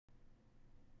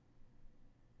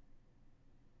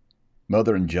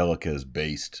Mother Angelica is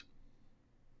based.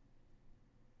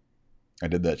 I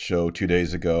did that show 2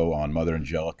 days ago on Mother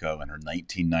Angelica and her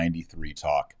 1993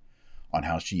 talk on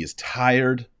how she is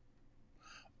tired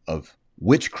of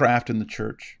witchcraft in the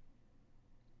church,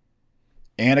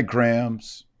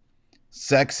 anagrams,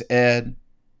 sex ed.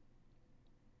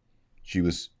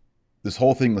 This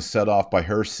whole thing was set off by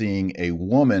her seeing a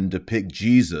woman depict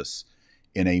Jesus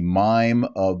in a mime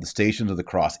of the Stations of the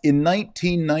Cross in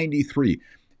 1993.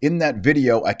 In that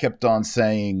video, I kept on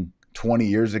saying 20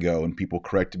 years ago, and people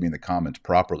corrected me in the comments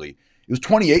properly. It was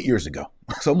 28 years ago.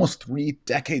 It's almost 3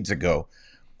 decades ago.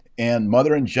 And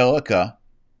Mother Angelica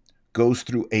goes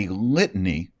through a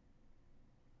litany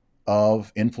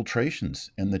of infiltrations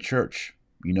in the church.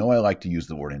 You know I like to use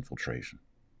the word infiltration.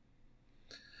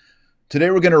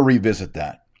 Today we're going to revisit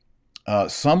that.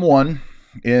 Someone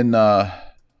in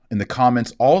the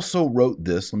comments also wrote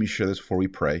this. Let me share this before we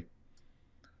pray.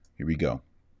 Here we go.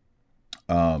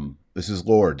 This is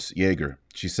Lourdes Yeager.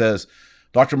 She says,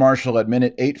 Dr. Marshall, at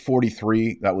minute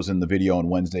 8:43, that was in the video on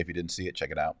Wednesday. If you didn't see it,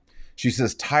 check it out. She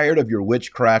says, tired of your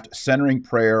witchcraft, centering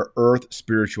prayer, earth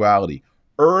spirituality.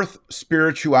 Earth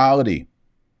spirituality.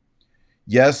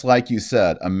 Yes, like you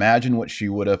said, imagine what she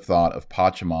would have thought of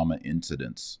Pachamama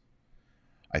incidents.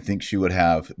 I think she would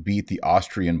have beat the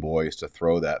Austrian boys to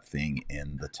throw that thing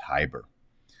in the Tiber.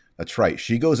 That's right.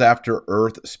 She goes after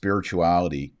earth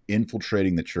spirituality,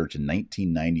 infiltrating the church in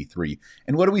 1993.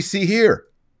 And what do we see here?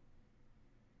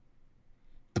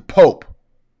 The Pope.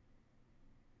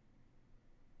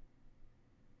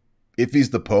 If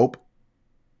he's the Pope,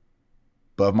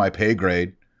 above my pay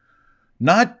grade,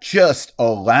 not just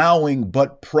allowing,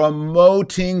 but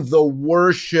promoting the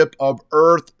worship of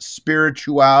earth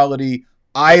spirituality,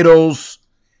 idols,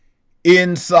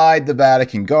 inside the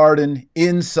Vatican Garden,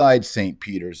 inside St.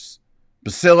 Peter's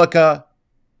Basilica.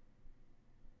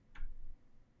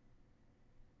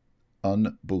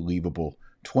 Unbelievable.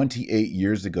 28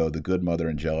 years ago, the good Mother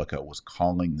Angelica was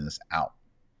calling this out.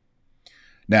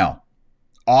 Now,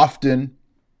 often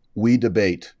we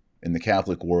debate in the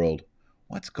Catholic world,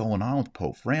 what's going on with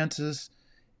Pope Francis?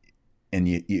 And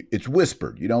it's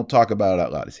whispered. You don't talk about it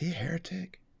out loud. Is he a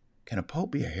heretic? Can a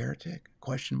pope be a heretic?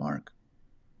 Question mark.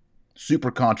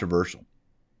 Super controversial.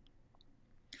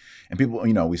 And people,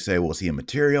 we say, well, is he a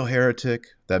material heretic?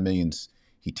 That means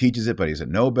he teaches it, but he doesn't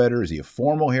know better. Is he a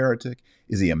formal heretic?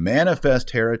 Is he a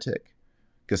manifest heretic?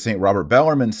 Because St. Robert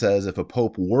Bellarmine says if a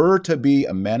pope were to be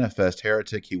a manifest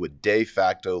heretic, he would de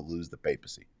facto lose the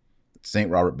papacy.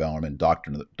 St. Robert Bellarmine,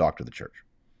 doctor of the church.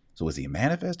 So is he a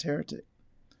manifest heretic?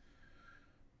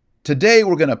 Today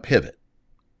we're going to pivot.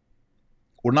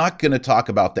 We're not going to talk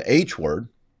about the H word,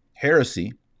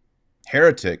 heresy,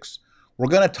 heretics. We're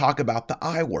going to talk about the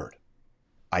I word,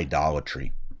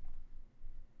 idolatry.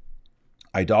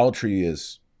 Idolatry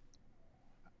is,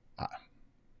 I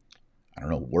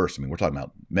don't know, worse. I mean, we're talking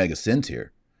about mega sins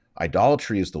here.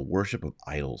 Idolatry is the worship of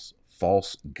idols,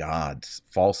 false gods,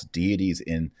 false deities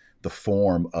in the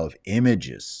form of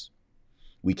images.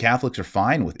 We Catholics are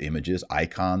fine with images,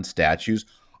 icons, statues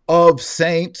of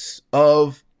saints,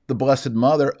 of the Blessed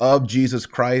Mother, of Jesus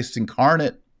Christ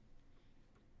incarnate,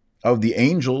 of the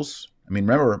angels. I mean,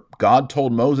 remember, God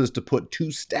told Moses to put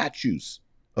 2 statues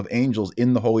of angels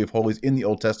in the Holy of Holies in the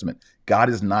Old Testament. God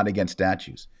is not against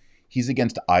statues. He's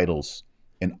against idols.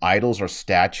 And idols are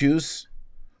statues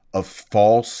of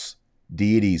false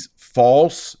deities,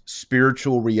 false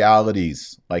spiritual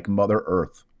realities like Mother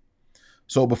Earth.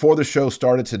 So before the show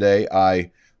started today,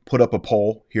 I put up a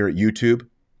poll here at YouTube.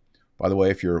 By the way,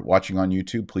 if you're watching on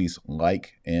YouTube, please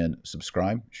like and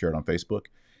subscribe, share it on Facebook.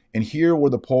 And here were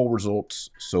the poll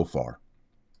results so far.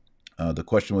 The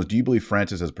question was, do you believe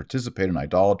Francis has participated in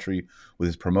idolatry with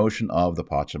his promotion of the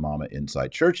Pachamama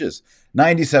inside churches?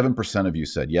 97% of you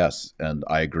said yes, and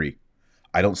I agree.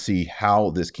 I don't see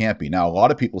how this can't be. Now, a lot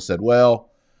of people said,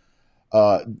 well,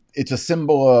 it's a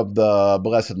symbol of the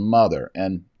Blessed Mother.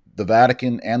 And the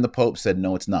Vatican and the Pope said,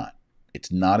 no, it's not.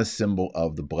 It's not a symbol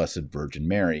of the Blessed Virgin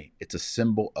Mary. It's a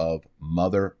symbol of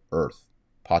Mother Earth.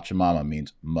 Pachamama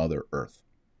means Mother Earth.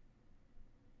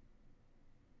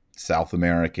 South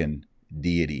American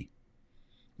deity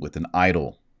with an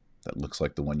idol that looks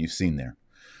like the one you've seen there.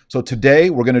 So today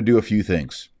we're going to do a few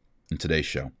things in today's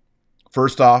show.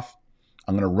 First off,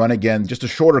 I'm going to run again, just a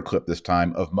shorter clip this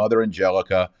time, of Mother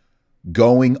Angelica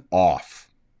going off.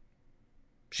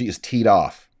 She is teed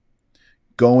off,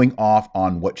 going off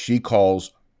on what she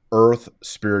calls earth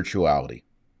spirituality.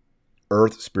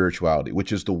 Earth spirituality,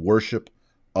 which is the worship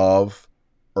of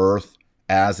earth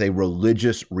as a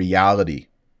religious reality.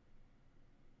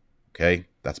 Okay,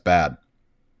 that's bad.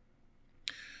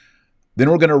 Then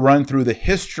we're going to run through the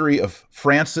history of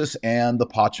Francis and the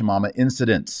Pachamama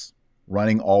incidents,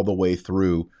 running all the way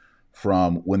through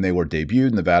from when they were debuted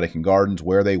in the Vatican Gardens,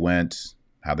 where they went,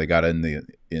 how they got in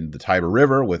the Tiber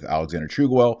River with Alexander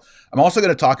Chugwell. I'm also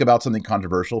going to talk about something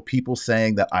controversial, people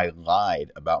saying that I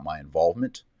lied about my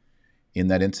involvement in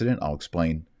that incident. I'll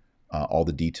explain all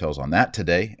the details on that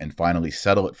today and finally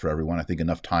settle it for everyone. I think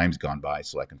enough time's gone by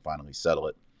so I can finally settle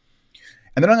it.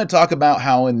 And then I'm going to talk about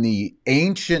how in the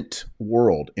ancient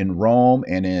world, in Rome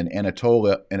and in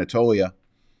Anatolia,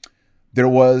 there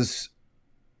was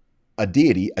a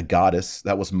deity, a goddess,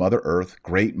 that was Mother Earth,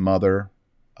 Great Mother,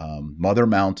 Mother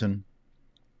Mountain,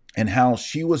 and how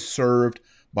she was served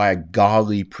by a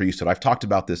Gali priesthood. I've talked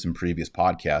about this in previous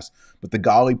podcasts, but the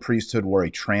Gali priesthood were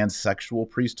a transsexual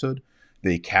priesthood.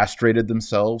 They castrated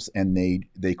themselves and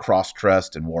they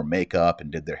cross-dressed and wore makeup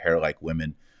and did their hair like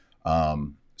women.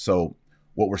 So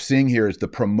what we're seeing here is the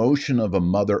promotion of a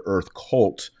Mother Earth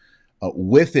cult.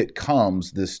 With it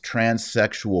comes this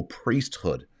transsexual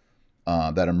priesthood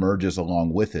that emerges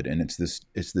along with it, and it's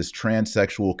this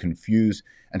transsexual confused.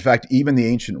 In fact, even the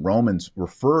ancient Romans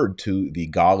referred to the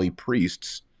Gali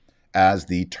priests as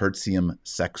the tertium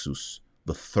sexus,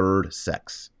 the third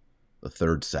sex. The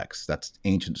third sex. That's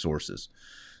ancient sources.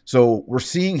 So we're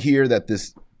seeing here that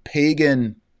this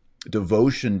pagan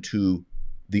devotion to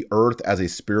the earth as a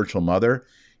spiritual mother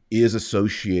is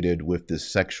associated with this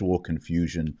sexual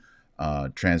confusion,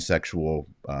 transsexual.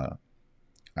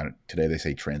 Today they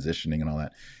say transitioning and all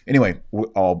that. Anyway,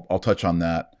 I'll touch on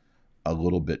that a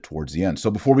little bit towards the end. So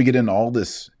before we get into all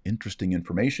this interesting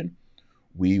information,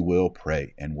 we will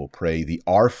pray, and we'll pray the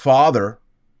Our Father,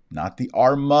 not the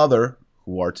Our Mother,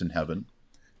 who art in heaven,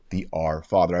 the Our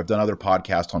Father. I've done other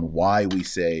podcasts on why we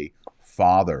say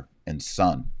Father and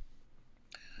Son.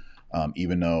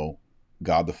 Even though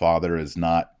God the Father is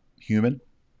not human,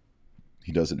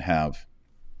 he doesn't have,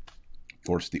 of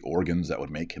course, the organs that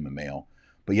would make him a male,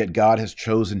 but yet God has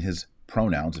chosen his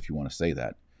pronouns, if you want to say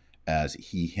that, as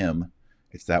he, him.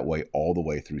 It's that way all the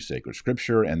way through sacred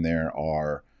scripture, and there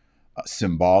are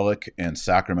symbolic and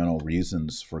sacramental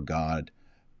reasons for God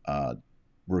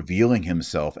revealing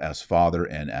himself as Father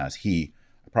and as he.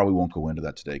 I probably won't go into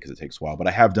that today because it takes a while, but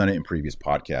I have done it in previous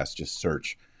podcasts. Just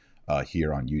search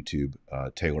here on YouTube,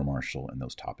 Taylor Marshall, and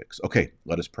those topics. Okay,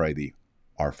 let us pray the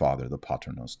Our Father, the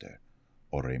Pater Noster.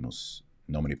 Oremus.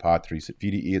 Nomine Patris et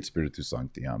Filii et Spiritus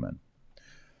Sancti. Amen.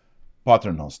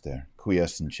 Pater Noster, qui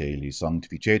es in caeli,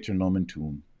 sanctificetur nomen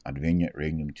tuum, adveniat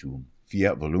regnum tuum,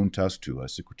 fiat voluntas tua,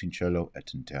 sicut in cielo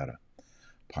et in terra.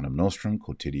 Panem nostrum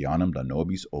quotidianum da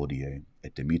nobis odie,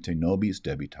 et dimitte nobis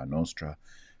debita nostra,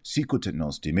 sicut et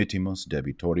nos dimittimus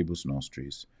debitoribus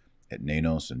nostris, et ne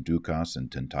nos inducas in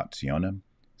tentationem,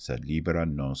 sed libera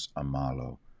nos a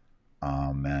malo.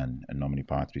 Amen. In nomine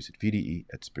Patris et Filii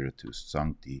et Spiritus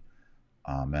Sancti.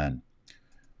 Amen.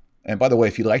 And by the way,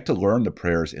 if you'd like to learn the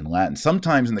prayers in Latin,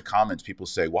 sometimes in the comments people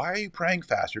say, why are you praying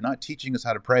fast? You're not teaching us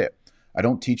how to pray it. I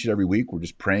don't teach it every week. We're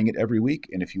just praying it every week.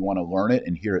 And if you want to learn it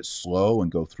and hear it slow and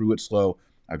go through it slow,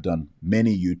 I've done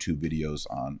many YouTube videos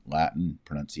on Latin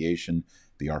pronunciation,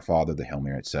 the Our Father, the Hail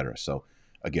Mary, etc. So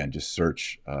again, just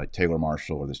search Taylor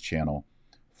Marshall or this channel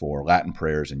for Latin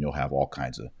prayers, and you'll have all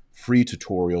kinds of free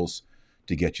tutorials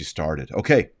to get you started.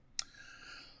 Okay,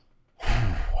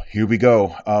 here we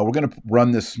go. We're going to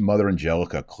run this Mother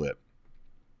Angelica clip,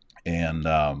 and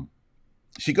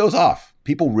she goes off.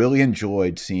 People really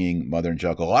enjoyed seeing Mother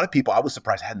Angelica. A lot of people, I was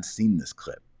surprised, hadn't seen this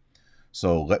clip.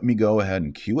 So let me go ahead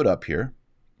and cue it up here.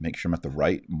 Make sure I'm at the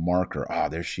right marker. Ah,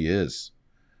 there she is.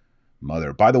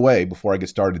 Mother. By the way, before I get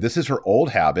started, this is her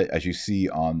old habit, as you see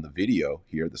on the video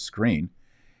here, the screen.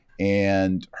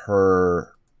 And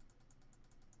her,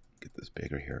 get this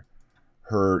bigger here.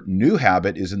 Her new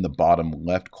habit is in the bottom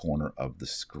left corner of the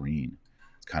screen.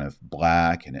 It's kind of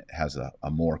black, and it has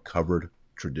a more covered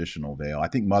traditional veil. I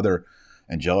think Mother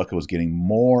Angelica was getting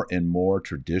more and more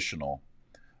traditional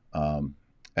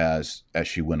as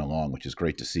she went along, which is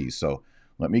great to see. So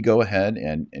let me go ahead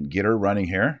and get her running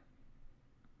here.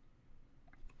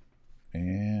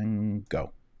 And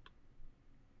go.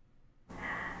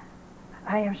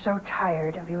 I am so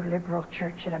tired of your liberal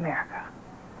church in America.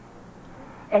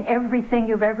 And everything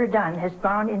you've ever done has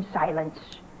gone in silence.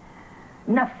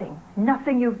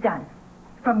 Nothing you've done.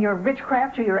 From your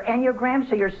witchcraft to your enneagrams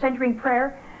to your centering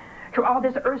prayer to all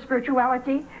this earth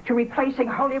spirituality to replacing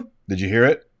holy... Did you hear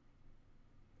it?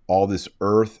 All this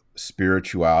earth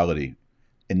spirituality.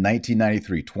 In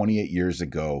 1993, 28 years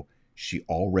ago, she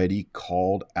already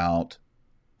called out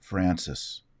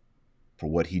Francis for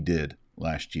what he did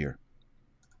last year.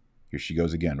 Here she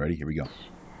goes again. Ready? Here we go.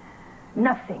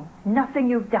 Nothing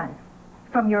you've done.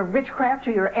 From your witchcraft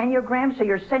to your enneagrams to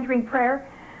your centering prayer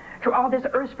to all this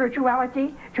earth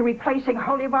spirituality to replacing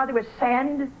holy water with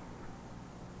sand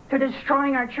to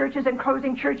destroying our churches and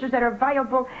closing churches that are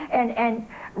viable and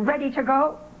ready to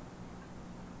go.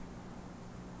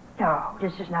 No,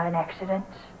 this is not an accident.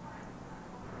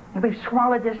 And we've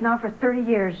swallowed this now for 30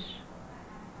 years.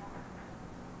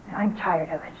 I'm tired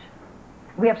of it.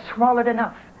 We have swallowed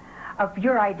enough of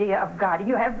your idea of God. And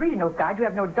you have really no God. You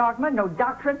have no dogma, no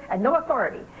doctrine, and no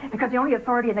authority. Because the only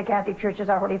authority in the Catholic Church is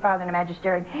our Holy Father and the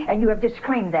Magisterium, and you have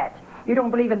disclaimed that. You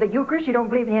don't believe in the Eucharist. You don't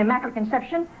believe in the Immaculate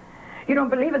Conception. You don't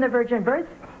believe in the virgin birth.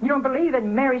 You don't believe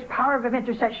in Mary's power of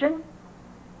intercession.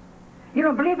 You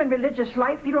don't believe in religious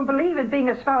life. You don't believe in being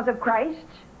a spouse of Christ.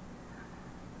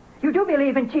 You do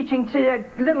believe in teaching to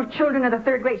little children of the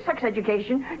third grade sex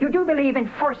education. You do believe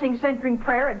in forcing centering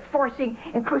prayer and forcing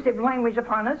inclusive language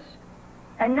upon us.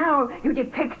 And now you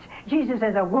depict Jesus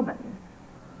as a woman.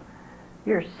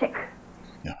 You're sick.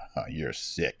 You're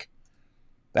sick.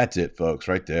 That's it, folks,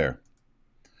 right there.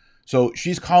 So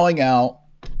she's calling out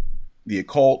the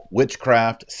occult,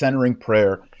 witchcraft, centering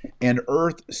prayer, and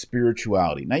earth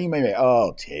spirituality. Now you may be,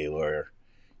 oh, Taylor,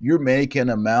 you're making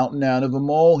a mountain out of a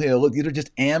molehill. Look, these are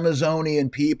just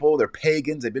Amazonian people. They're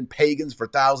pagans. They've been pagans for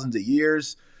thousands of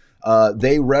years.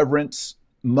 They reverence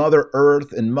Mother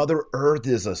Earth, and Mother Earth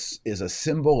is a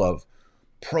symbol of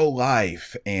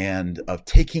pro-life and of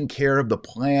taking care of the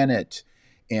planet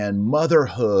and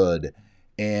motherhood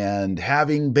and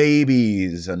having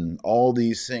babies and all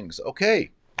these things.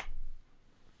 Okay.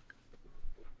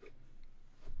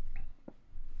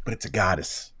 But it's a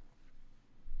goddess.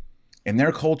 In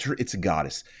their culture, it's a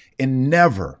goddess. And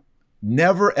never,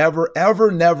 ever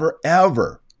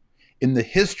in the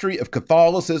history of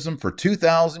Catholicism for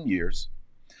 2,000 years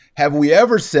have we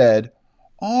ever said,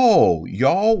 oh,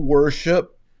 y'all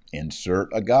worship, insert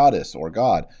a goddess or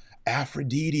god,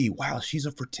 Aphrodite. Wow, she's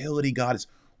a fertility goddess.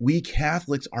 We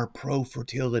Catholics are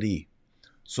pro-fertility.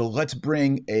 So let's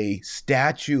bring a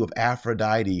statue of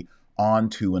Aphrodite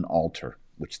onto an altar,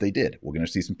 which they did. We're going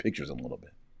to see some pictures in a little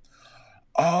bit.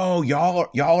 Oh, y'all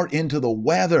are into the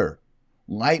weather.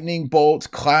 Lightning bolts,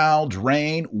 clouds,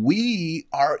 rain. We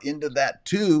are into that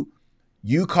too.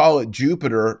 You call it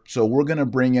Jupiter, so we're going to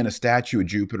bring in a statue of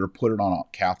Jupiter, put it on a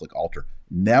Catholic altar.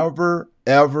 Never,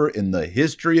 ever in the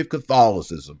history of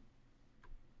Catholicism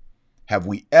have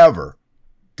we ever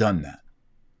done that.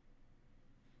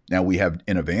 Now, we have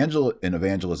in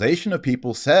evangelization of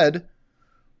people said,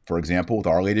 for example, with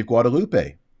Our Lady of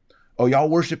Guadalupe, oh, y'all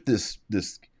worship this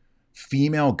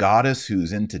female goddess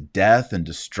who's into death and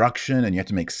destruction and you have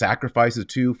to make sacrifices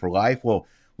to for life. Well,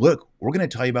 look, we're going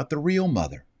to tell you about the real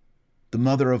mother, the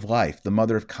mother of life, the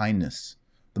mother of kindness,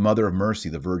 the mother of mercy,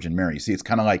 the Virgin Mary. You see, it's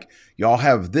kind of like y'all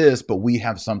have this, but we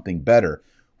have something better.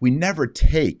 We never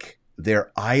take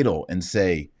their idol and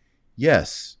say,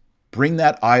 yes, bring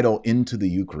that idol into the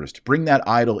Eucharist. Bring that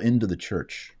idol into the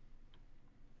church.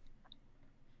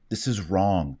 This is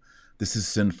wrong. This is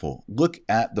sinful. Look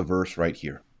at the verse right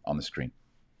here on the screen,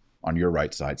 on your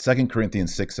right side. 2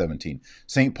 Corinthians 6:17.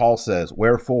 St. Paul says,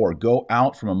 wherefore go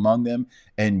out from among them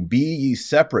and be ye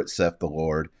separate, saith the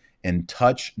Lord, and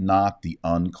touch not the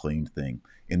unclean thing.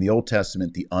 In the Old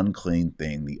Testament, the unclean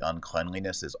thing, the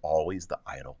uncleanliness is always the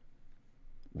idol.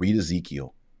 Read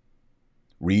Ezekiel.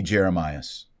 Read Jeremiah.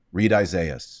 Read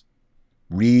Isaiah.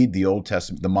 Read the Old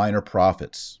Testament, the minor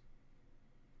prophets.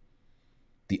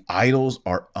 The idols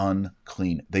are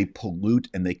unclean. They pollute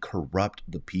and they corrupt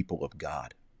the people of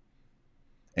God.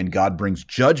 And God brings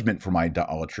judgment from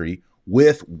idolatry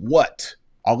with what?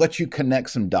 I'll let you connect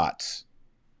some dots.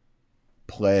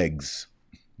 Plagues.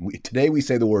 Today we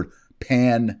say the word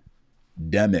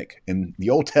pandemic. In the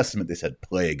Old Testament they said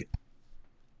plague.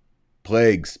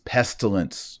 Plagues,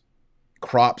 pestilence,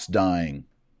 crops dying,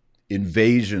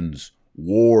 invasions,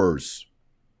 wars,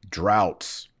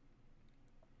 droughts.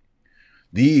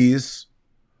 These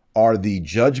are the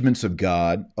judgments of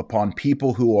God upon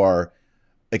people who are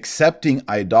accepting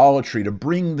idolatry to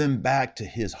bring them back to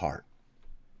his heart,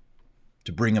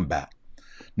 to bring them back.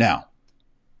 Now,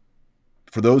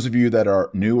 for those of you that are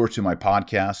newer to my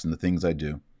podcast and the things I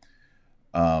do,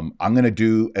 I'm going to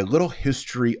do a little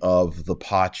history of the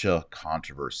Pacha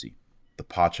controversy, the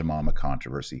Pachamama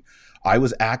controversy. I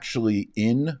was actually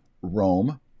in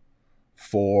Rome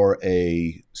for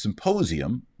a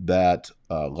symposium that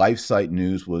LifeSite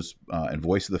News was and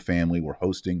Voice of the Family were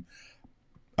hosting.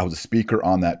 I was a speaker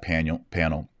on that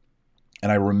panel.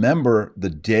 And I remember the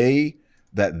day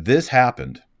that this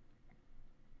happened.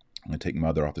 I'm going to take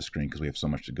Mother off the screen because we have so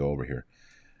much to go over here.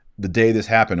 The day this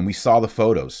happened, and we saw the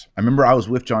photos. I remember I was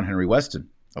with John Henry Weston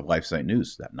of LifeSite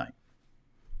News that night.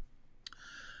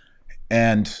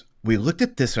 And we looked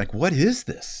at this like, what is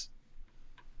this?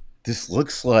 This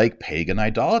looks like pagan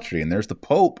idolatry. And there's the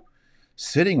Pope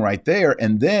sitting right there.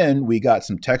 And then we got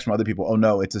some text from other people. Oh,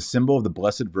 no, it's a symbol of the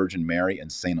Blessed Virgin Mary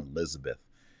and St. Elizabeth.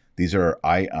 These are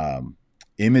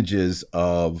images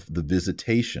of the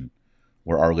visitation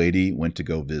where Our Lady went to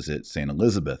go visit St.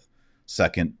 Elizabeth.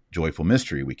 Second joyful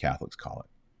mystery, we Catholics call it.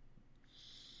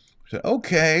 We said,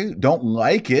 okay, don't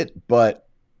like it, but,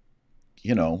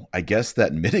 you know, I guess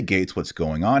that mitigates what's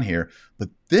going on here. But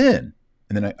then,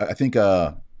 and then I think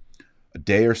a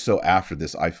day or so after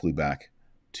this, I flew back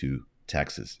to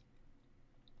Texas.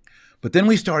 But then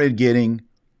we started getting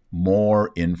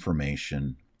more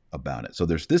information about it. So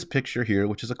there's this picture here,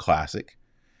 which is a classic.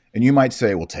 And you might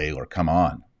say, well, Taylor, come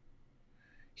on.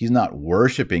 He's not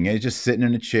worshiping. He's just sitting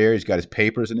in a chair. He's got his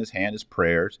papers in his hand, his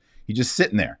prayers. He's just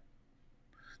sitting there.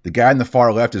 The guy in the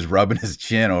far left is rubbing his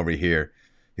chin over here,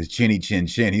 his chinny chin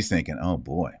chin. He's thinking, oh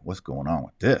boy, what's going on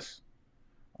with this?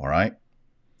 All right.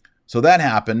 So that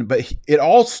happened, but it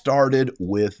all started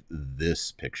with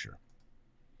this picture.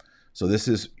 So this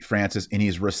is Francis, and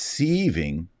he's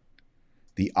receiving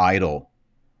the idol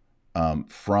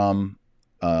from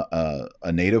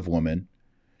a native woman.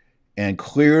 And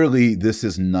clearly, this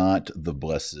is not the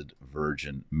Blessed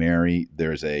Virgin Mary.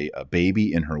 There's a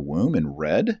baby in her womb in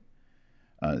red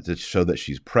to show that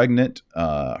she's pregnant.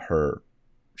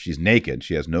 She's naked.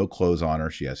 She has no clothes on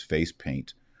her. She has face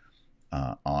paint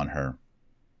on her.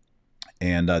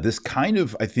 And this kind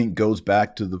of, I think, goes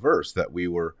back to the verse that we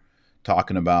were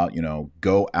talking about, you know,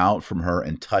 go out from her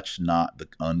and touch not the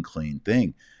unclean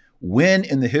thing. When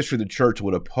in the history of the church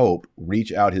would a pope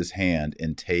reach out his hand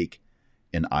and take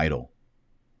an idol?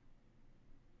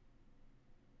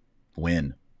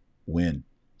 When?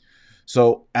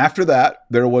 So after that,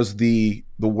 there was the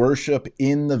worship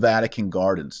in the Vatican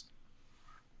gardens.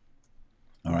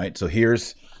 All right, so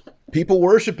here's people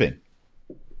worshiping.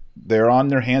 They're on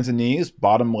their hands and knees.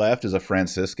 Bottom left is a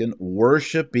Franciscan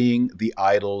worshiping the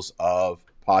idols of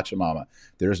Pachamama.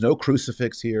 There's no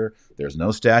crucifix here. There's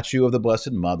no statue of the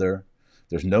Blessed Mother.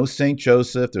 There's no St.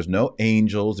 Joseph. There's no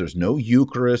angels. There's no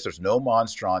Eucharist. There's no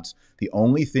monstrance. The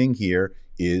only thing here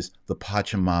is the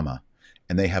Pachamama.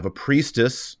 And they have a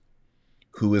priestess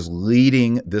who is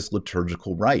leading this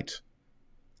liturgical rite.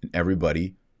 And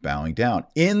everybody bowing down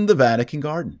in the Vatican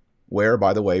garden, where,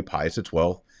 by the way, Pius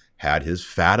XII had his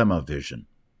Fatima vision.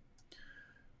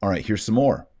 All right, here's some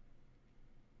more.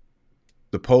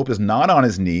 The Pope is not on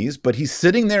his knees, but he's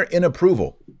sitting there in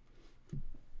approval.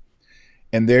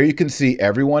 And there you can see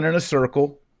everyone in a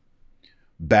circle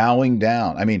bowing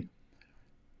down. I mean,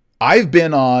 I've been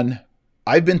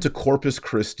to Corpus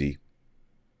Christi,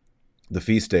 the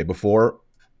feast day, before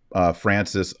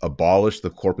Francis abolished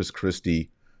the Corpus Christi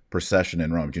procession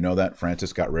in Rome. Do you know that?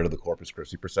 Francis got rid of the Corpus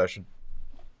Christi procession.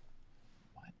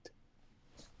 What?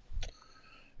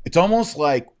 It's almost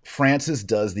like Francis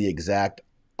does the exact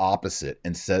opposite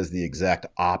and says the exact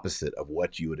opposite of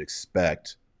what you would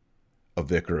expect a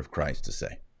vicar of Christ to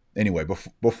say. Anyway,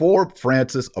 before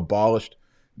Francis abolished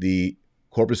the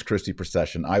Corpus Christi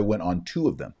procession, I went on 2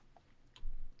 of them.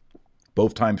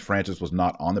 Both times Francis was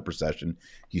not on the procession.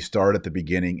 He started at the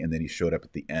beginning and then he showed up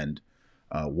at the end.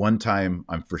 One time,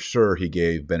 I'm for sure he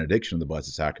gave benediction of the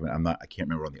Blessed Sacrament. I can't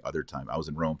remember on the other time. I was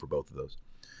in Rome for both of those.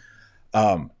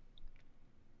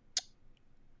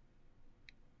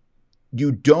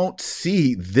 You don't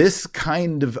see this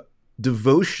kind of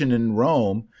devotion in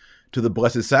Rome to the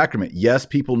Blessed Sacrament. Yes,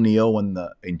 people kneel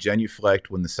in genuflect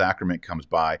when the sacrament comes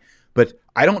by, but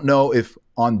I don't know if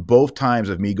on both times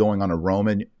of me going on a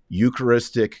Roman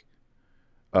Eucharistic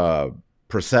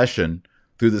procession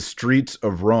through the streets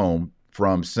of Rome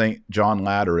from St. John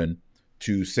Lateran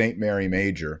to St. Mary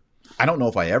Major, I don't know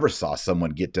if I ever saw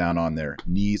someone get down on their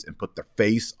knees and put their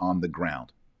face on the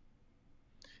ground.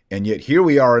 And yet here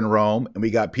we are in Rome, and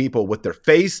we got people with their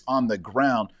face on the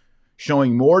ground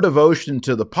showing more devotion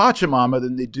to the Pachamama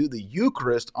than they do the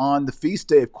Eucharist on the feast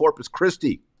day of Corpus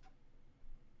Christi.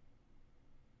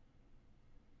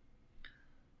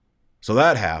 So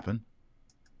that happened.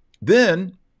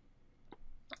 Then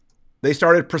they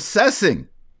started processing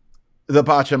the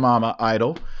Pachamama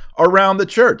idol around the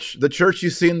church. The church you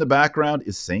see in the background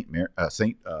is St.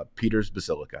 Peter's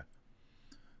Basilica,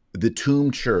 the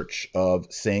tomb church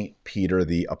of St. Peter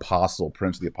the Apostle,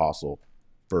 Prince of the Apostle,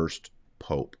 first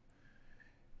Pope.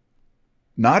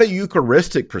 Not a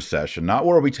Eucharistic procession, not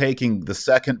where we're taking the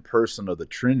second person of the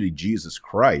Trinity, Jesus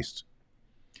Christ,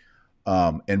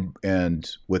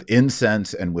 and with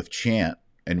incense and with chant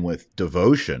and with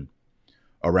devotion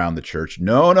around the church.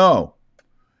 No.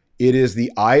 It is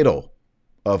the idol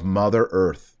of Mother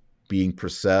Earth being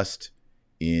processed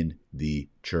in the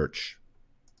church.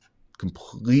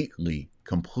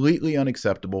 completely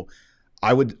unacceptable.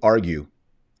 I would argue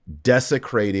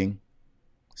desecrating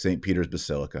St. Peter's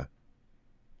Basilica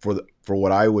for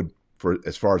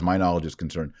as far as my knowledge is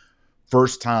concerned,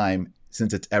 first time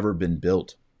since it's ever been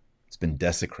built. It's been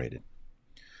desecrated.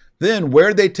 Then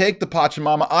where'd they take the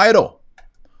Pachamama idol?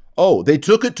 Oh, they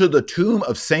took it to the tomb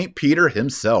of St. Peter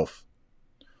himself,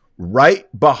 right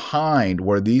behind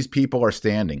where these people are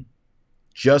standing,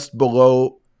 just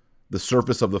below the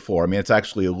surface of the floor. I mean, it's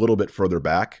actually a little bit further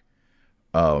back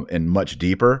and much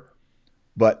deeper,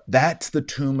 but that's the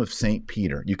tomb of St.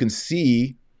 Peter. You can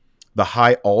see the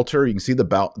high altar. You can see the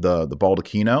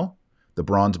baldacchino, the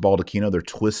bronze baldacchino. They're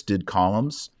twisted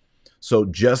columns. So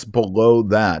just below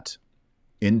that,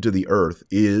 into the earth,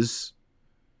 is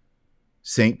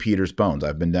St. Peter's bones.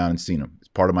 I've been down and seen them. It's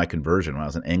part of my conversion. When I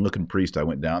was an Anglican priest, I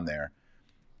went down there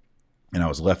and I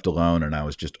was left alone, and I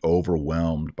was just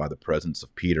overwhelmed by the presence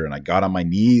of Peter. And I got on my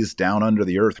knees down under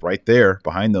the earth right there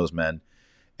behind those men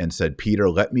and said, Peter,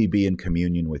 let me be in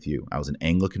communion with you. I was an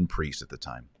Anglican priest at the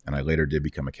time, and I later did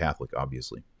become a Catholic,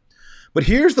 obviously. But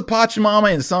here's the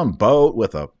Pachamama in some boat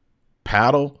with a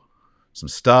paddle, some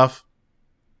stuff.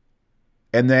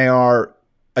 And they are,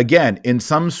 again, in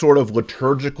some sort of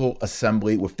liturgical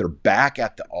assembly with their back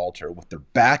at the altar, with their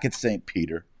back at St.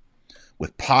 Peter,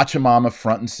 with Pachamama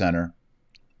front and center,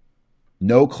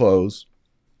 no clothes,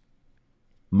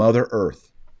 Mother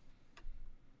Earth,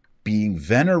 being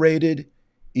venerated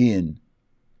in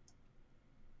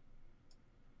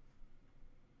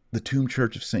the tomb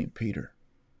church of St. Peter.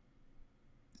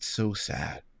 It's so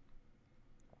sad.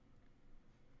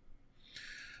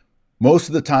 Most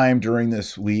of the time during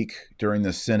this week, during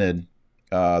the synod,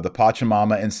 the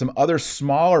Pachamama and some other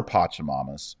smaller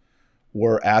Pachamamas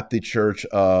were at the church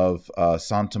of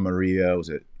Santa Maria. Was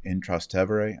it in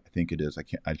Trastevere? I think it is.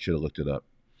 I should have looked it up.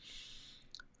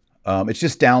 It's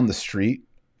just down the street.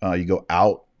 You go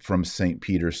out from St.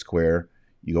 Peter's Square.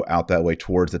 You go out that way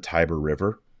towards the Tiber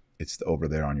River. It's over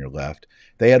there on your left.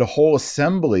 They had a whole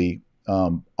assembly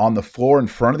on the floor in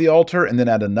front of the altar, and then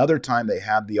at another time they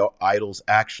had the idols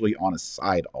actually on a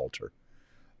side altar.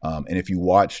 And if you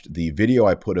watched the video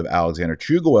I put of Alexander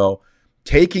Chugawel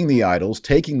taking the idols,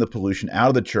 taking the pollution out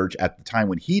of the church at the time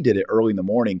when he did it early in the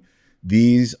morning,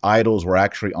 these idols were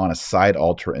actually on a side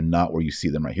altar and not where you see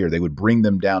them right here. They would bring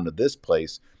them down to this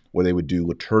place where they would do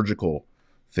liturgical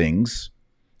things,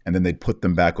 and then they'd put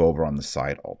them back over on the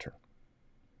side altar.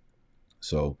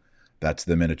 So that's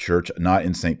them in a church, not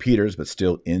in St. Peter's, but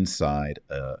still inside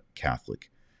a Catholic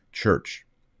church.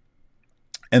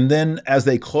 And then as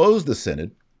they closed the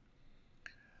synod,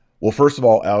 well, first of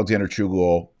all, Alexander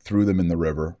Chugawel threw them in the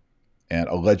river, and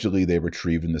allegedly they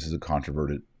retrieved, and this is a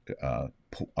controverted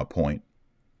point,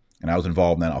 and I was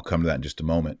involved in that. I'll come to that in just a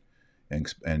moment,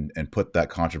 and put that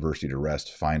controversy to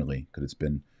rest finally, because it's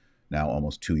been now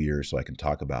almost 2 years, so I can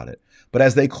talk about it. But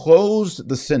as they closed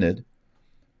the synod,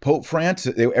 Pope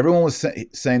Francis, everyone was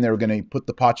saying they were going to put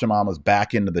the Pachamamas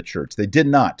back into the church. They did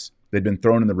not. They'd been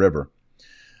thrown in the river.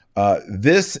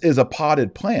 This is a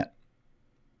potted plant.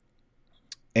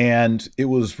 And it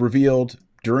was revealed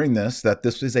during this that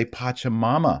this is a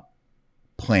Pachamama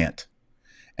plant.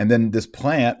 And then this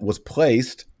plant was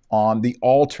placed on the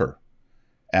altar,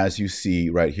 as you see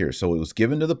right here. So it was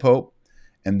given to the Pope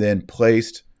and then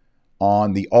placed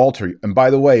on the altar. And by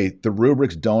the way, the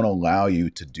rubrics don't allow you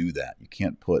to do that. You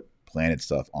can't put planted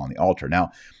stuff on the altar.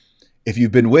 Now, if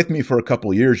you've been with me for a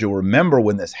couple of years, you'll remember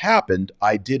when this happened,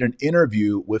 I did an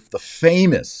interview with the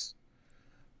famous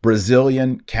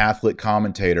Brazilian Catholic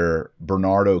commentator,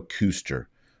 Bernardo Custer.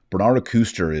 Bernardo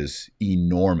Custer is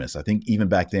enormous. I think even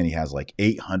back then he has like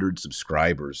 800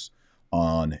 subscribers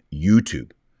on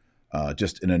YouTube.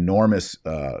 Just an enormous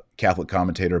Catholic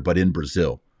commentator, but in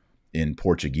Brazil, in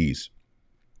Portuguese.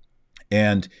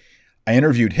 And I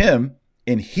interviewed him,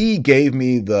 and he gave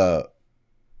me the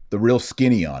real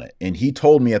skinny on it. And he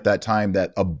told me at that time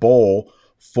that a bowl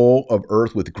full of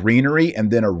earth with greenery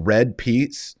and then a red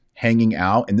piece hanging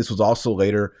out, and this was also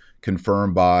later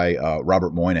confirmed by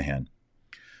Robert Moynihan,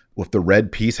 with the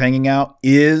red piece hanging out,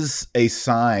 is a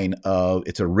sign of,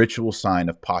 it's a ritual sign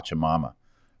of Pachamama,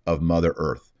 of Mother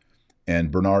Earth.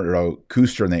 And Bernardo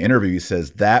Custer in the interview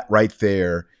says that right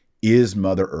there is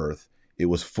Mother Earth. It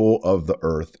was full of the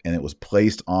earth, and it was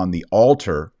placed on the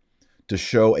altar to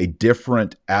show a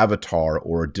different avatar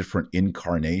or a different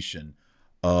incarnation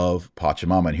of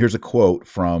Pachamama. And here's a quote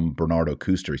from Bernardo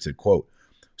Custer. He said, quote,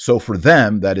 "So for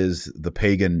them," that is the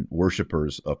pagan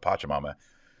worshipers of Pachamama,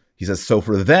 he says, "so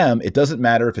for them, it doesn't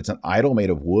matter if it's an idol made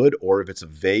of wood or if it's a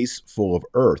vase full of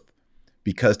earth,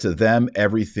 because to them,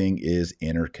 everything is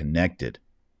interconnected."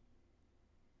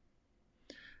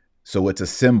 So it's a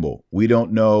symbol. We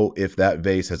don't know if that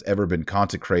vase has ever been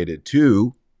consecrated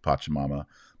to Pachamama,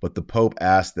 but the Pope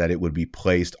asked that it would be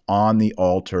placed on the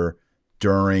altar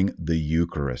during the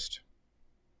Eucharist.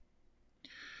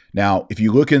 Now, if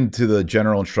you look into the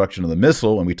general instruction of the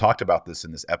Missal, and we talked about this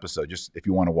in this episode, just if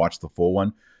you want to watch the full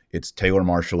one, it's Taylor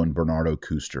Marshall and Bernardo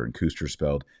Kuster, and Kuster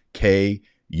spelled Ku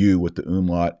with the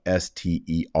umlaut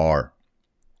Ster.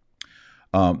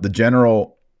 The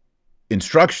general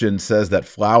instruction says that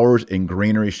flowers and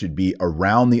greenery should be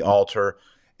around the altar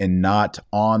and not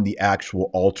on the actual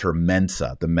altar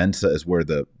mensa. The mensa is where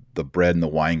the bread and the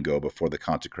wine go before the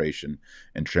consecration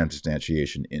and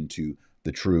transubstantiation into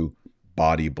the true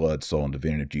body, blood, soul, and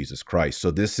divinity of Jesus Christ.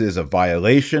 So this is a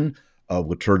violation of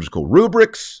liturgical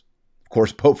rubrics. Of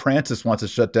course, Pope Francis wants to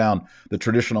shut down the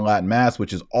traditional Latin Mass,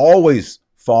 which is always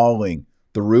following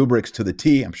the rubrics to the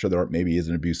T. I'm sure there maybe is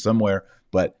an abuse somewhere,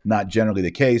 but not generally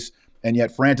the case. And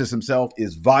yet Francis himself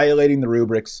is violating the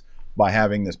rubrics by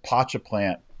having this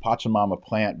Pachamama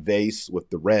plant vase with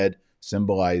the red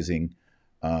symbolizing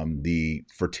the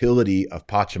fertility of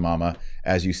Pachamama,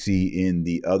 as you see in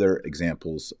the other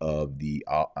examples of the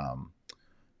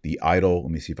idol.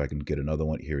 Let me see if I can get another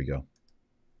one. Here we go.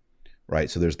 Right,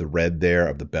 so there's the red there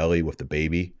of the belly with the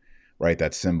baby, right?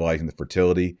 That's symbolizing the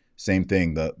fertility. Same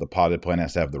thing, the potted plant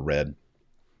has to have the red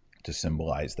to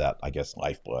symbolize that, I guess,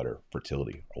 lifeblood or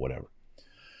fertility or whatever.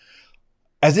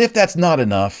 As if that's not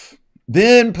enough,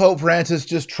 then Pope Francis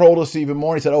just trolled us even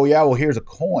more. He said, oh yeah, well, here's a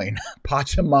coin,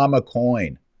 Pachamama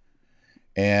coin.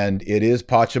 And it is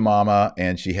Pachamama,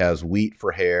 and she has wheat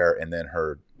for hair, and then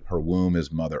her womb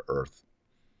is Mother Earth.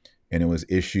 And it was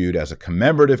issued as a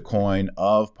commemorative coin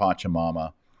of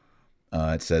Pachamama.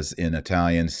 It says in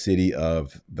Italian, City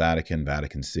of Vatican,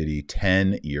 Vatican City,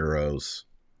 10 euros.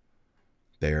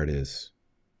 There it is.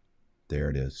 There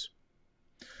it is.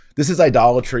 This is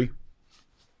idolatry.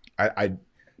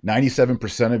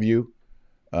 97% of you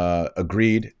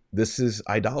agreed this is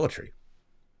idolatry.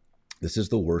 This is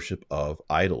the worship of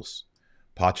idols.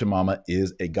 Pachamama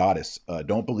is a goddess.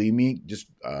 Don't believe me? Just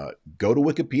go to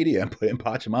Wikipedia and put in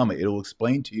Pachamama. It'll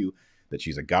explain to you that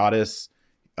she's a goddess.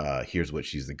 Here's what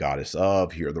she's the goddess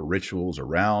of. Here are the rituals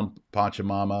around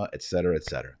Pachamama, etc.,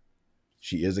 etc.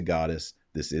 She is a goddess.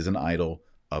 This is an idol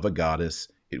of a goddess.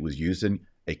 It was used in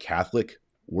a Catholic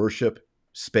worship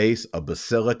space, a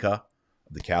basilica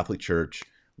of the Catholic Church,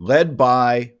 led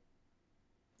by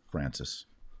Francis.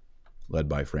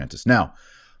 Now,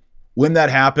 when that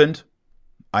happened,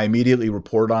 I immediately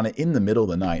reported on it in the middle of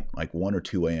the night, like 1 or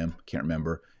 2 a.m., can't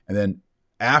remember. And then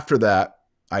after that,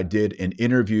 I did an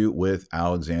interview with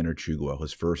Alexander Chugwell,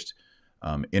 his first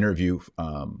interview,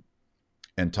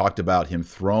 and talked about him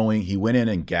throwing. He went in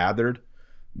and gathered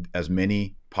as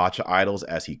many Pacha idols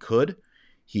as he could.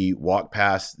 He walked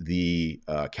past the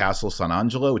Castle San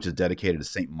Angelo, which is dedicated to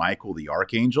St. Michael the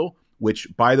Archangel, which,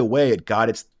 by the way, it got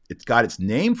its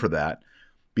name for that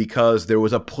because there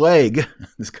was a plague.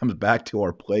 This comes back to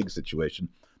our plague situation.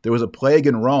 There was a plague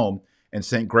in Rome, and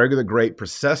St. Gregory the Great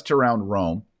processed around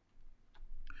Rome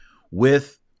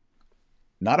with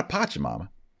not a Pachamama,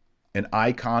 an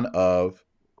icon of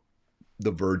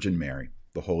the Virgin Mary,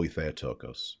 the Holy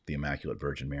Theotokos, the Immaculate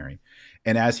Virgin Mary.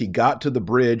 And as he got to the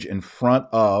bridge in front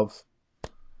of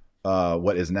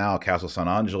what is now Castle San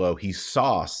Angelo, he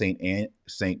saw St.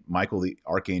 Michael the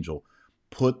Archangel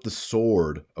put the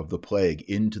sword of the plague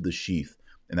into the sheath,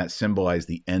 and that symbolized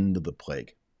the end of the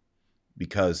plague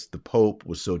because the Pope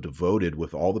was so devoted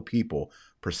with all the people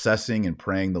processing and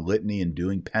praying the litany and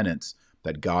doing penance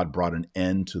that God brought an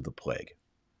end to the plague.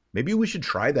 Maybe we should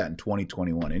try that in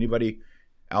 2021. Anybody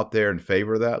out there in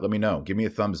favor of that? Let me know. Give me a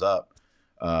thumbs up.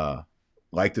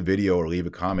 Like the video or leave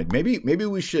a comment. Maybe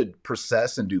we should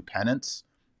process and do penance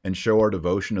and show our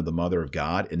devotion to the Mother of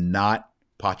God and not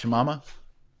Pachamama.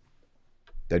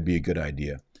 That'd be a good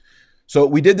idea. So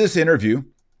we did this interview,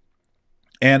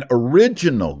 and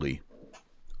originally,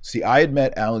 see, I had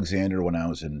met Alexander when I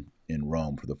was in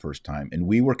Rome for the first time, and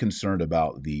we were concerned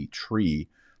about the tree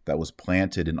that was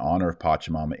planted in honor of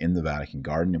Pachamama in the Vatican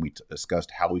garden, and we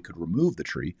discussed how we could remove the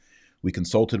tree. We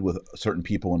consulted with certain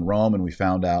people in Rome, and we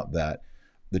found out that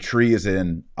the tree is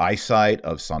in eyesight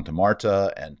of Santa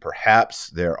Marta, and perhaps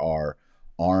there are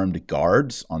armed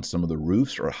guards on some of the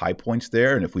roofs or high points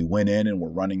there, and if we went in and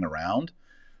were running around,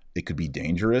 it could be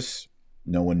dangerous.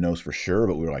 No one knows for sure,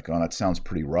 but we were like, oh, that sounds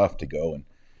pretty rough to go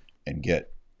and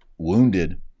get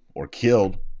wounded or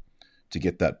killed to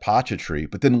get that Pacha tree.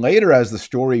 But then later, as the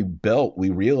story built, we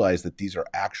realized that these are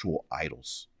actual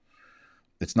idols.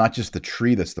 It's not just the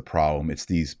tree that's the problem, it's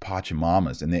these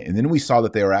Pachamamas. And then we saw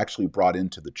that they were actually brought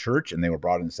into the church, and they were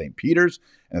brought into St. Peter's.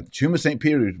 And at the tomb of St.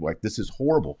 Peter, we were like, this is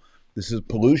horrible. This is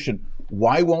pollution.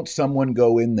 Why won't someone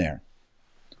go in there?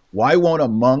 Why won't a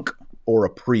monk or a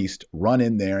priest run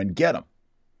in there and get them?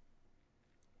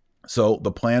 So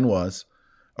the plan was,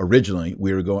 originally,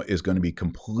 is going to be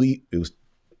complete. It was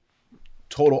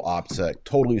total OPSEC,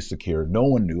 totally secure. No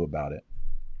one knew about it.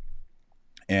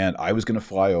 And I was going to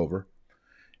fly over,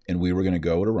 and we were going to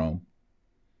go to Rome,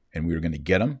 and we were going to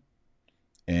get them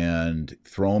and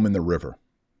throw them in the river.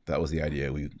 That was the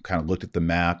idea. We kind of looked at the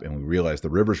map, and we realized the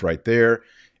river's right there.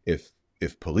 If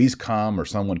police come or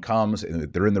someone comes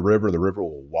and they're in the river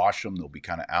will wash them. They'll be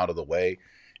kind of out of the way.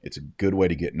 It's a good way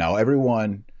to get. Now,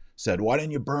 everyone said, why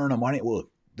didn't you burn them?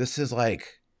 Well, this is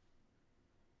like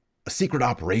a secret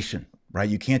operation, right?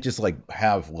 You can't just like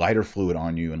have lighter fluid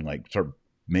on you and like start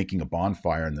making a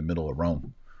bonfire in the middle of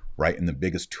Rome, right? In the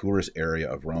biggest tourist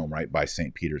area of Rome, right by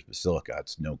St. Peter's Basilica.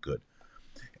 It's no good.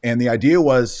 And the idea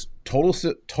was total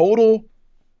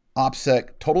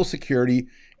OPSEC, total security,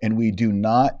 and we do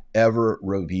not ever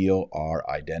reveal our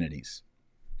identities.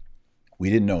 We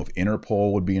didn't know if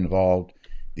Interpol would be involved,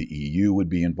 the EU would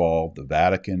be involved, the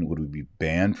Vatican, would we be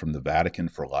banned from the Vatican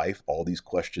for life? All these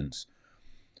questions,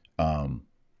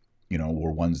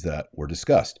 were ones that were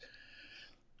discussed.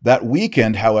 That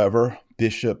weekend, however,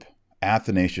 Bishop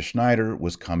Athanasius Schneider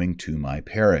was coming to my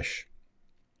parish.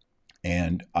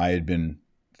 And I had been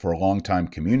for a long time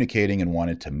communicating and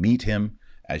wanted to meet him.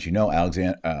 As you know,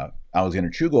 Alexander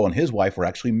Chugol and his wife were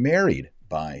actually married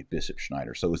by Bishop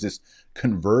Schneider. So it was this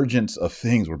convergence of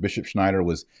things where Bishop Schneider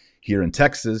was here in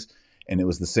Texas, and it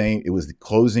was the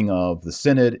closing of the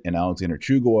synod, and Alexander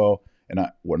Chugol and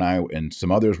I and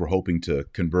some others were hoping to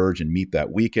converge and meet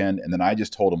that weekend. And then I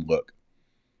just told him, look,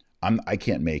 I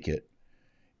can't make it.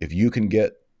 If you can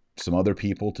get some other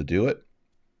people to do it,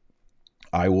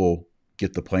 I will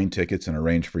get the plane tickets and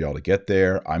arrange for y'all to get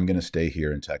there. I'm going to stay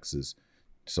here in Texas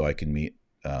so I can meet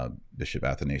Bishop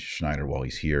Athanasius Schneider while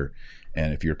he's here.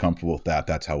 And if you're comfortable with that,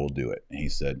 that's how we'll do it. And he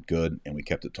said, good. And we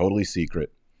kept it totally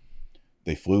secret.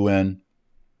 They flew in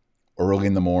early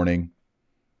in the morning.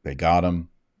 They got him.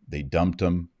 They dumped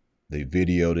him. They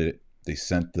videoed it. They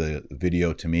sent the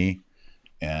video to me,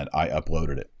 and I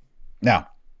uploaded it. Now,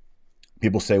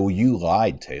 people say, well, you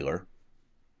lied, Taylor.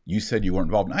 You said you weren't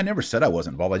involved. I never said I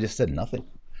wasn't involved. I just said nothing.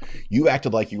 You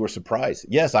acted like you were surprised.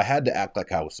 Yes, I had to act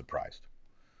like I was surprised.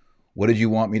 What did you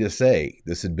want me to say?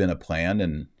 This had been a plan,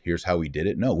 and here's how we did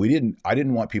it? No, we didn't. I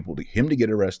didn't want him to get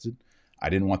arrested. I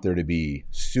didn't want there to be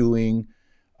suing.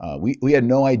 We had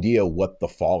no idea what the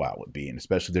fallout would be, and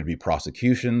especially there'd be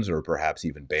prosecutions or perhaps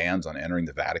even bans on entering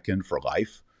the Vatican for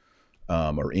life,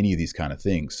 or any of these kind of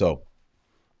things. So,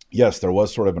 yes, there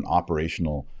was sort of an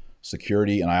operational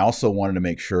security, and I also wanted to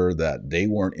make sure that they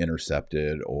weren't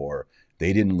intercepted or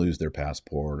they didn't lose their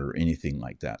passport or anything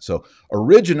like that. So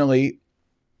originally,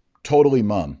 totally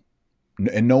mum,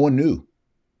 and no one knew.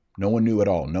 No one knew at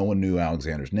all. No one knew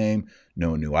Alexander's name.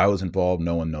 No one knew I was involved.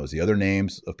 No one knows the other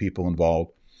names of people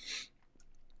involved.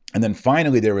 And then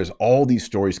finally, there was all these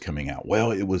stories coming out.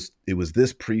 Well, it was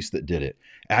this priest that did it.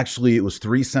 Actually, it was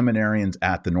 3 seminarians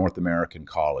at the North American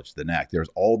College, the NAC. There's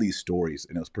all these stories,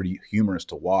 and it was pretty humorous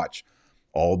to watch.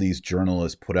 All these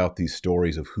journalists put out these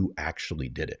stories of who actually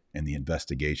did it and the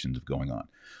investigations going on.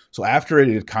 So after it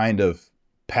had kind of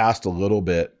passed a little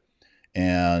bit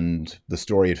and the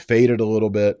story had faded a little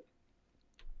bit,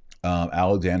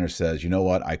 Alexander says, you know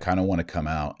what? I kind of want to come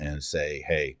out and say,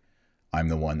 hey, I'm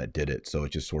the one that did it. So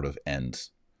it just sort of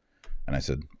ends. And I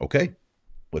said, okay,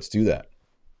 let's do that.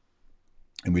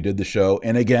 And we did the show.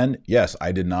 And again, yes,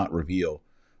 I did not reveal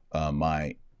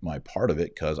my part of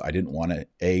it because I didn't want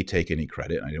to, take any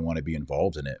credit. And I didn't want to be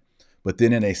involved in it. But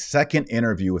then in a second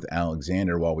interview with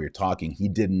Alexander while we were talking, he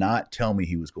did not tell me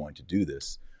he was going to do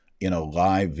this. In a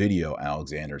live video,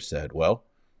 Alexander said, well,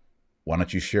 why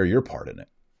don't you share your part in it?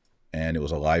 And it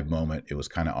was a live moment. It was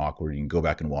kind of awkward. You can go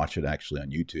back and watch it actually on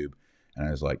YouTube. And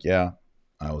I was like, yeah,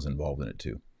 I was involved in it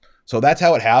too. So that's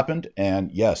how it happened.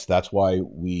 And yes, that's why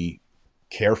we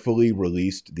carefully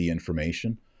released the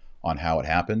information on how it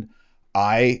happened.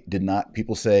 I did not,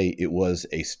 people say it was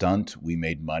a stunt. We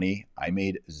made money. I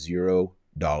made $0.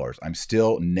 I'm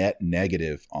still net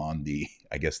negative on the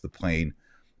plane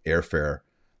airfare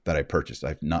that I purchased.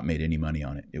 I've not made any money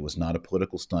on it. It was not a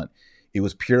political stunt. It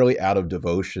was purely out of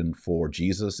devotion for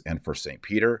Jesus and for St.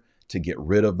 Peter to get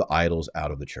rid of the idols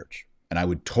out of the church. And I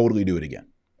would totally do it again.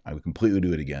 I would completely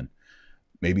do it again.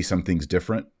 Maybe some things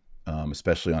different,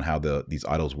 especially on how these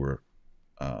idols were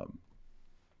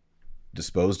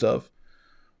disposed of.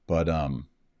 But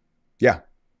yeah,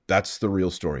 that's the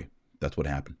real story. That's what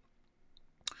happened.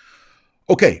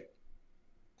 Okay,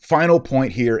 final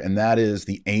point here, and that is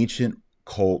the ancient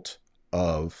cult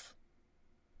of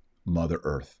Mother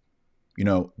Earth. You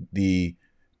know, the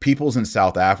peoples in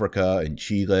South Africa and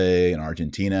Chile and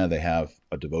Argentina, they have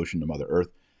a devotion to Mother Earth.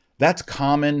 That's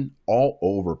common all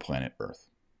over planet Earth.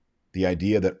 The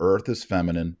idea that Earth is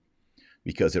feminine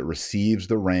because it receives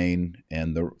the rain,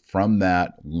 and from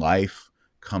that, life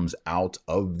comes out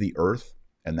of the earth,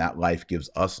 and that life gives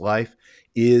us life,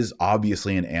 is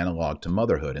obviously an analog to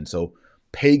motherhood. And so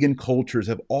pagan cultures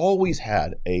have always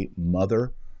had a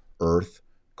Mother Earth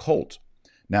cult.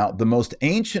 Now, the most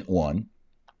ancient one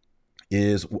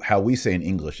is how we say in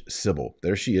English, Sybil.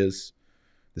 There she is.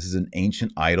 This is an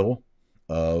ancient idol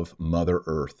of Mother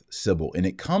Earth, Sybil. And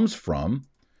it comes from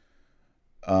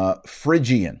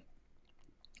Phrygian,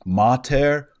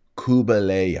 Mater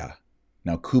Kubeleia.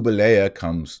 Now, Kubeleia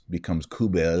becomes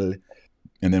Kubel,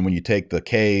 and then when you take the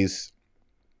K's,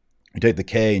 you take the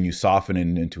K and you soften it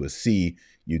into a C,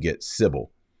 you get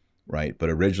Sybil, right? But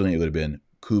originally it would have been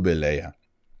Kubeleia.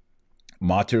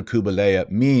 Mater Kubeleia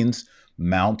means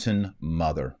mountain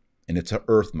mother, and it's an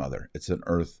earth mother. It's an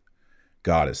earth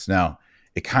goddess. Now,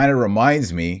 it kind of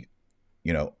reminds me,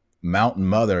 you know, mountain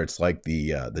mother. It's like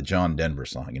the John Denver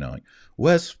song, you know, like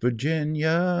West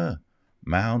Virginia,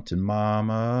 mountain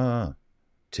mama,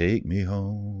 take me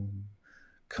home,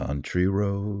 country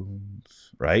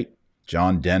roads, right?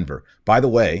 John Denver. By the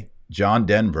way, John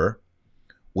Denver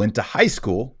went to high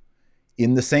school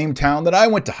in the same town that I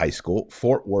went to high school,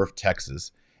 Fort Worth,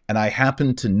 Texas. And I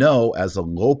happen to know as a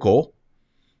local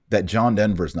that John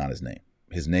Denver is not his name.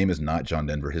 His name is not John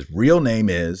Denver. His real name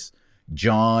is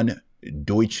John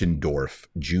Deutschendorf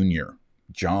Jr.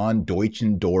 John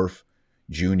Deutschendorf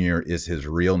Jr. is his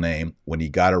real name. When he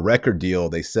got a record deal,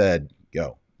 they said,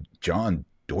 yo, John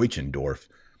Deutschendorf.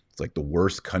 It's like the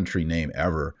worst country name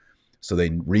ever. So they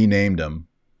renamed him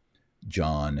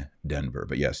John Denver.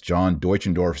 But yes, John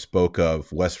Deutschendorf spoke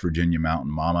of West Virginia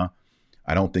mountain mama.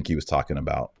 I don't think he was talking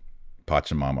about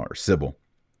Pachamama or Sybil.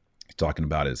 He's talking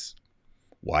about his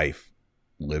wife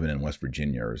living in West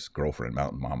Virginia, or his girlfriend,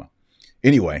 mountain mama.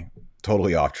 Anyway,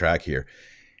 totally off track here.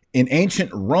 In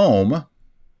ancient Rome,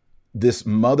 this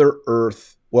Mother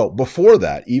Earth, well, before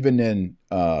that, even in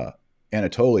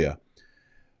Anatolia,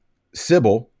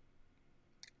 Sybil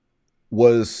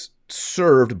was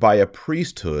served by a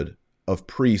priesthood of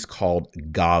priests called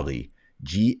Galli,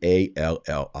 Galli,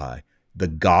 the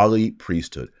Galli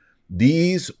priesthood.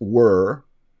 These were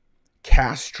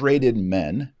castrated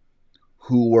men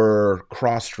who were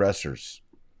cross-dressers,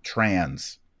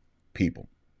 trans people.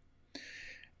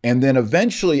 And then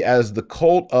eventually, as the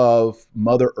cult of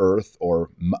Mother Earth,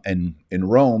 or in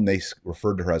Rome, they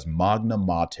referred to her as Magna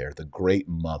Mater, the Great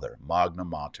Mother, Magna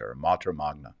Mater, Mater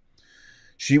Magna.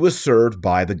 She was served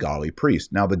by the Galli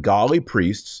priests. Now, the Galli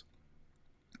priests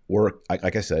were,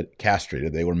 like I said,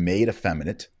 castrated. They were made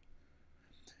effeminate.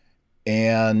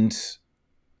 And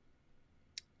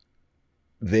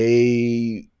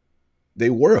they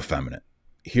were effeminate.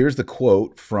 Here's the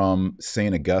quote from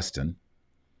St. Augustine.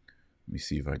 Let me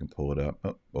see if I can pull it up.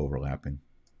 Oh, overlapping.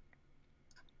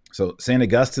 So St.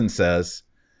 Augustine says,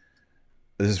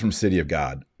 this is from City of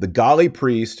God, the Galli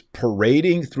priest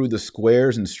parading through the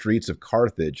squares and streets of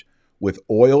Carthage with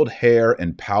oiled hair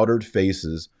and powdered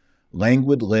faces,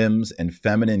 languid limbs and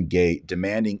feminine gait,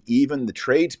 demanding even the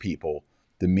tradespeople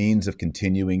the means of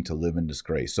continuing to live in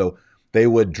disgrace. So they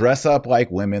would dress up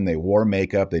like women, they wore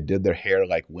makeup, they did their hair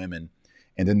like women,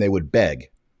 and then they would beg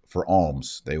for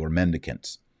alms. They were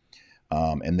mendicants.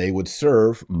 And they would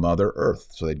serve Mother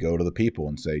Earth. So they'd go to the people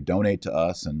and say, donate to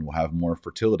us and we'll have more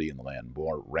fertility in the land,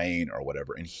 more rain or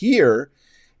whatever. And here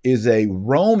is a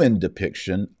Roman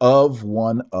depiction of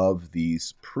one of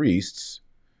these priests.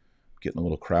 Getting a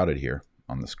little crowded here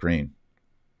on the screen.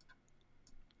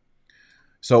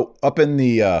 So up in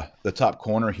the top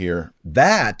corner here,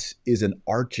 that is an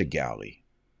archigalley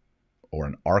or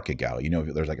an archigalley. You know,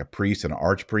 there's like a priest and an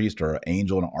archpriest, or an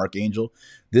angel and an archangel.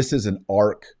 This is an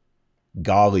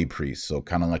Galli priest, so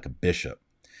kind of like a bishop.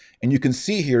 And you can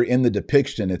see here in the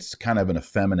depiction, it's kind of an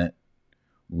effeminate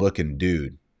looking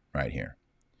dude right here.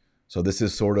 So this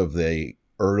is sort of the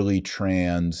early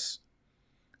trans.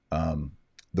 The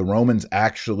Romans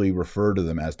actually refer to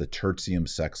them as the tertium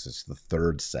sexus, the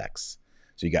third sex.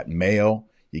 So you got male,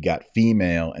 you got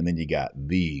female, and then you got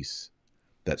these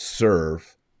that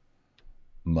serve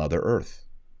Mother Earth,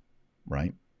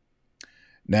 right?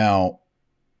 Now,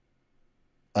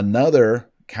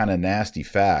 another kind of nasty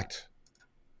fact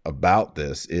about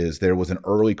this is there was an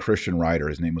early Christian writer.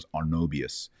 His name was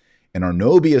Arnobius. And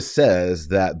Arnobius says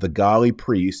that the Galli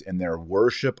priests in their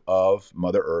worship of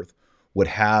Mother Earth would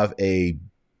have a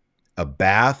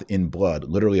bath in blood,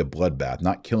 literally a blood bath,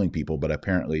 not killing people, but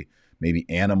apparently maybe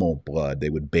animal blood. They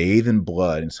would bathe in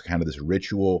blood. And it's kind of this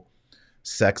ritual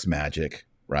sex magic,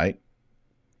 right?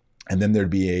 And then there'd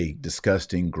be a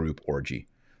disgusting group orgy.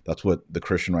 That's what the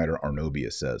Christian writer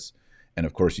Arnobius says. And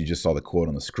of course, you just saw the quote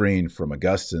on the screen from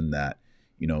Augustine that,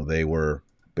 they were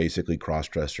basically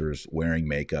cross-dressers wearing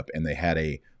makeup, and they had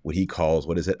what he calls,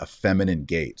 a feminine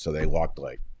gait. So they walked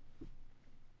like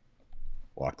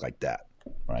that,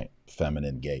 right?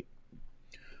 Feminine gait.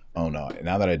 Oh no,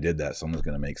 now that I did that, someone's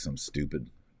going to make some stupid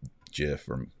GIF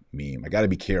or meme. I got to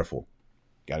be careful.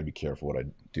 Got to be careful what I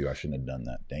do. I shouldn't have done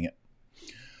that. Dang it.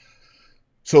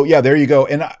 So yeah, there you go.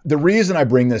 And the reason I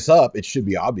bring this up, it should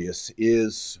be obvious,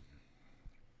 is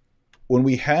when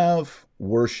we have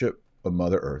worship of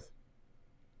Mother Earth,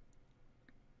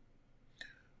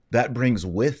 that brings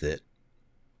with it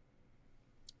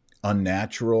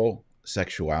unnatural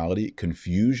sexuality,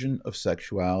 confusion of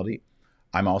sexuality.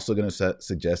 I'm also going to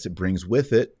suggest it brings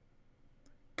with it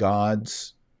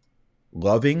God's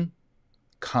loving,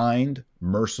 kind,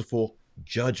 merciful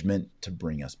judgment to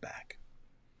bring us back.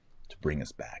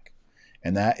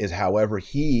 And that is however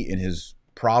he, in his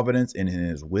providence and in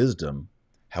his wisdom,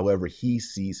 however he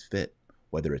sees fit,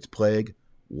 whether it's plague,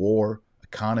 war,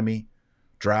 economy,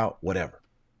 drought, whatever.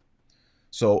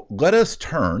 So let us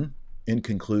turn, in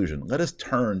conclusion, let us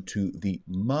turn to the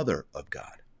Mother of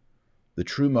God, the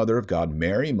true Mother of God,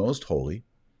 Mary, most holy,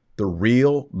 the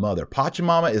real mother.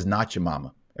 Pachamama is not your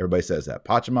mama. Everybody says that.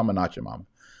 Pachamama, not your mama.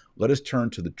 Let us turn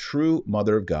to the true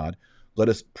Mother of God. Let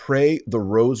us pray the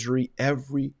rosary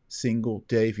every single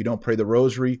day. If you don't pray the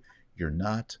rosary, you're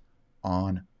not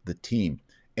on the team.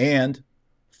 And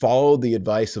follow the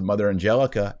advice of Mother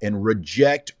Angelica and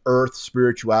reject earth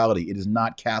spirituality. It is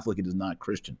not Catholic. It is not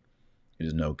Christian. It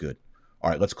is no good. All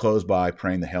right, let's close by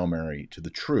praying the Hail Mary to the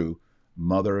true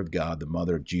Mother of God, the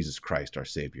Mother of Jesus Christ, our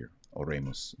Savior.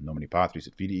 Oremus. In nomine Patris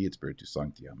et Filii et Spiritus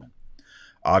Sancti. Amen.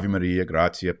 Ave Maria,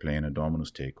 gratia plena,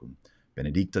 Dominus tecum.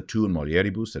 Benedicta tu in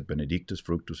mulieribus et benedictus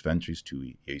fructus ventris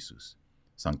tui, Iesus.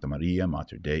 Sancta Maria,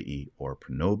 Mater Dei, ora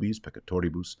pro nobis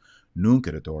peccatoribus, nunc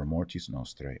et hora mortis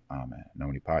nostrae. Amen. In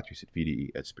nomine Patris et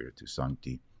Filii et Spiritus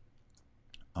Sancti.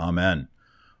 Amen.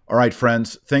 All right,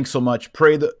 friends, thanks so much.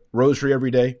 Pray the rosary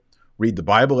every day. Read the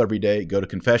Bible every day. Go to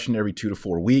confession every 2 to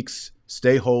 4 weeks.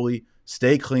 Stay holy.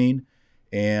 Stay clean.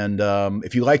 And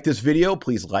if you like this video,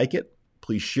 please like it.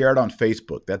 Please share it on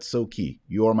Facebook. That's so key.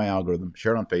 You are my algorithm.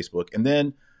 Share it on Facebook. And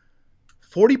then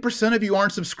 40% of you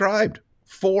aren't subscribed.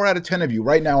 4 out of 10 of you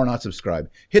right now are not subscribed.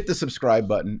 Hit the subscribe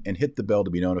button and hit the bell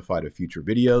to be notified of future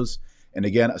videos. And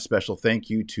again, a special thank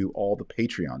you to all the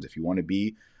Patreons. If you want to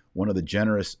be one of the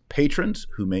generous patrons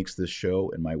who makes this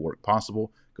show and my work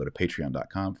possible, go to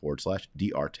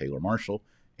patreon.com/Dr. Taylor Marshall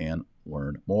and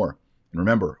learn more. And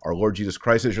remember, our Lord Jesus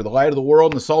Christ says, you're the light of the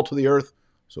world and the salt of the earth.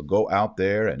 So go out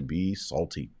there and be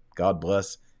salty. God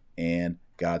bless and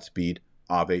Godspeed.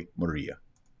 Ave Maria.